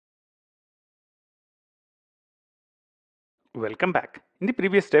Welcome back. In the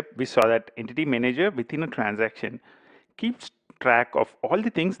previous step, we saw that entity manager within a transaction keeps track of all the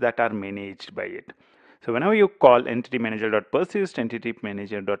things that are managed by it. So whenever you call entity manager.persist, entity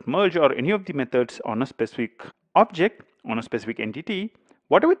manager.merge, or any of the methods on a specific object, on a specific entity,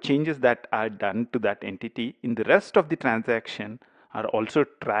 whatever changes that are done to that entity in the rest of the transaction are also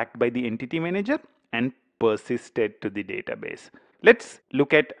tracked by the entity manager and persisted to the database. Let's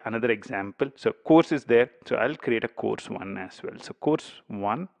look at another example. So course is there. So I'll create a course 1 as well. So course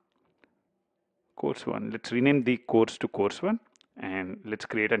 1. Let's rename the course to course 1 and let's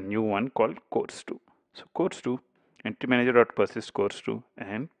create a new one called course 2. So course 2, entity manager.persist course 2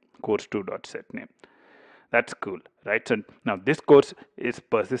 and course 2.set name. That's cool, right? So now this course is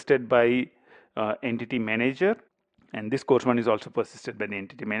persisted by entity manager, and this course 1 is also persisted by the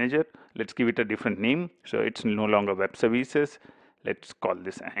entity manager. Let's give it a different name. So it's no longer web services. Let's call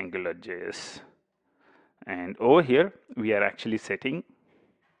this AngularJS. And over here, we are actually setting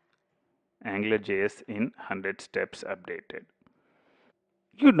AngularJS in 100 steps updated.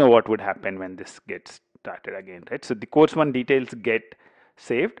 You know what would happen when this gets started again, right? So the course 1 details get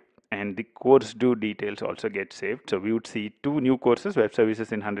saved and the course 2 details also get saved. So we would see two new courses, web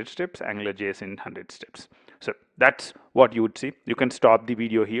services in 100 steps, AngularJS in 100 steps. So that's what you would see. You can stop the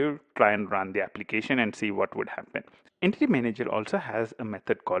video here, try and run the application and see what would happen. Entity manager also has a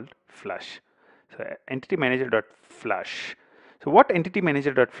method called flush. So entity manager.flush. So what entity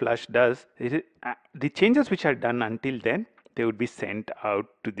manager.flush does is the changes which are done until then, they would be sent out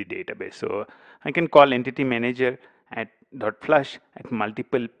to the database. So I can call entity manager at .flush at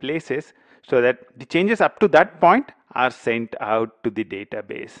multiple places so that the changes up to that point are sent out to the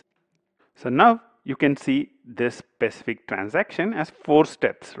database. So now you can see this specific transaction as 4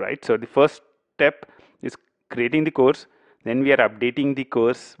 steps, right? So the first step is creating the course, then we are updating the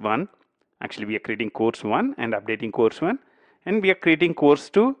course 1. Actually, we are creating course 1 and updating course 1, and we are creating course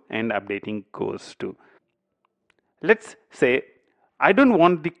 2 and updating course 2. Let's say I don't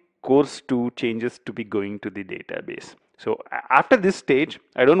want the course 2 changes to be going to the database. So after this stage,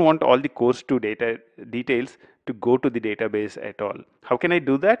 I don't want all the course 2 data details to go to the database at all. How can I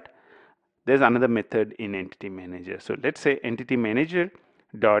do that? There's another method in entity manager. So let's say entity manager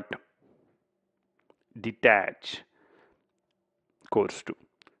dot detach course 2.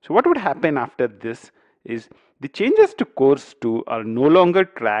 So what would happen after this is the changes to course 2 are no longer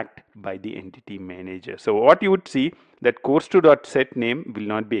tracked by the entity manager. So what you would see that course2.set name will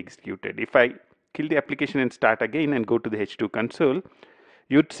not be executed. If I kill the application and start again and go to the H2 console,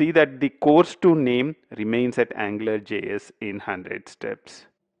 you'd see that the course2 name remains at AngularJS in 100 steps.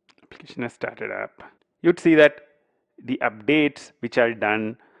 Application has started up. You'd see that the updates which are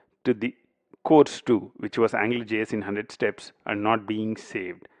done to the course 2, which was AngularJS in 100 steps, are not being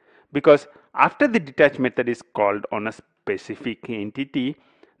saved because after the detach method is called on a specific entity,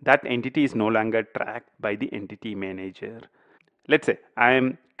 that entity is no longer tracked by the entity manager. Let's say I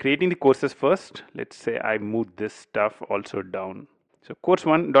am creating the courses first. Let's say I move this stuff also down. So course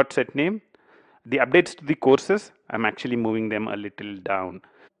 1.set name, the updates to the courses, I'm actually moving them a little down.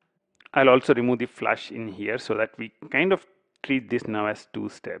 I'll also remove the flush in here so that we kind of treat this now as 2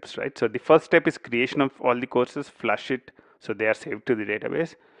 steps, right? So the first step is creation of all the courses, flush it so they are saved to the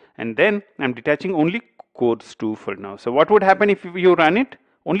database, and then I'm detaching only course 2 for now. So what would happen if you run it?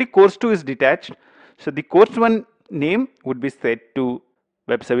 Only course 2 is detached. So the course 1 name would be set to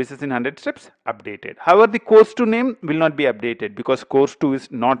web services in 100 steps updated. However, the course 2 name will not be updated because course 2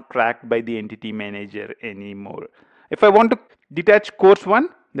 is not tracked by the entity manager anymore. If I want to detach course 1,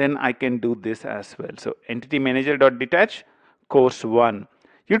 then I can do this as well. So entity manager.detach course 1.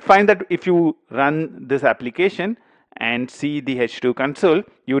 You'd find that if you run this application and see the H2 console,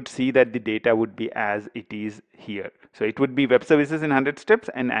 you would see that the data would be as it is here. So it would be web services in 100 steps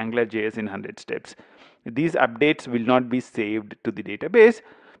and AngularJS in 100 steps. These updates will not be saved to the database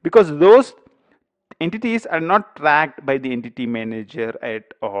because those entities are not tracked by the entity manager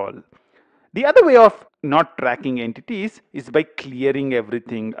at all. The other way of not tracking entities is by clearing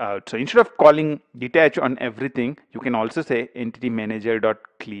everything out. So instead of calling detach on everything, you can also say entity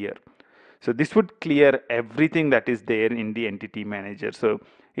manager.clear. So this would clear everything that is there in the entity manager. So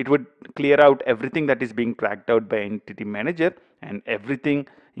it would clear out everything that is being tracked out by entity manager, and everything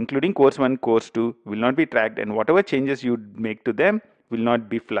including course 1, course 2 will not be tracked, and whatever changes you make to them will not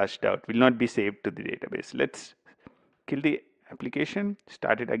be flushed out, will not be saved to the database. Let's kill the application,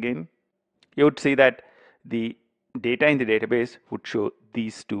 start it again. You would see that the data in the database would show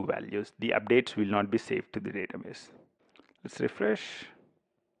these two values. The updates will not be saved to the database. Let's refresh.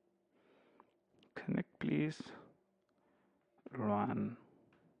 Connect please. Run.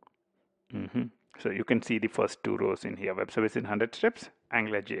 So you can see the first two rows in here, web service in 100 steps,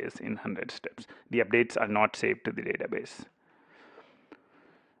 AngularJS in 100 steps. The updates are not saved to the database.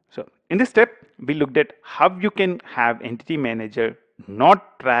 So in this step, we looked at how you can have Entity Manager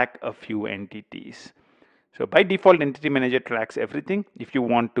not track a few entities. So by default, Entity Manager tracks everything. If you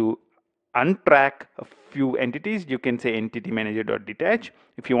want to untrack a few entities, you can say Entity Manager.detach.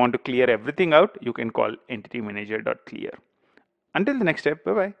 If you want to clear everything out, you can call Entity Manager.clear. Until the next step,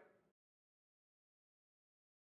 bye-bye.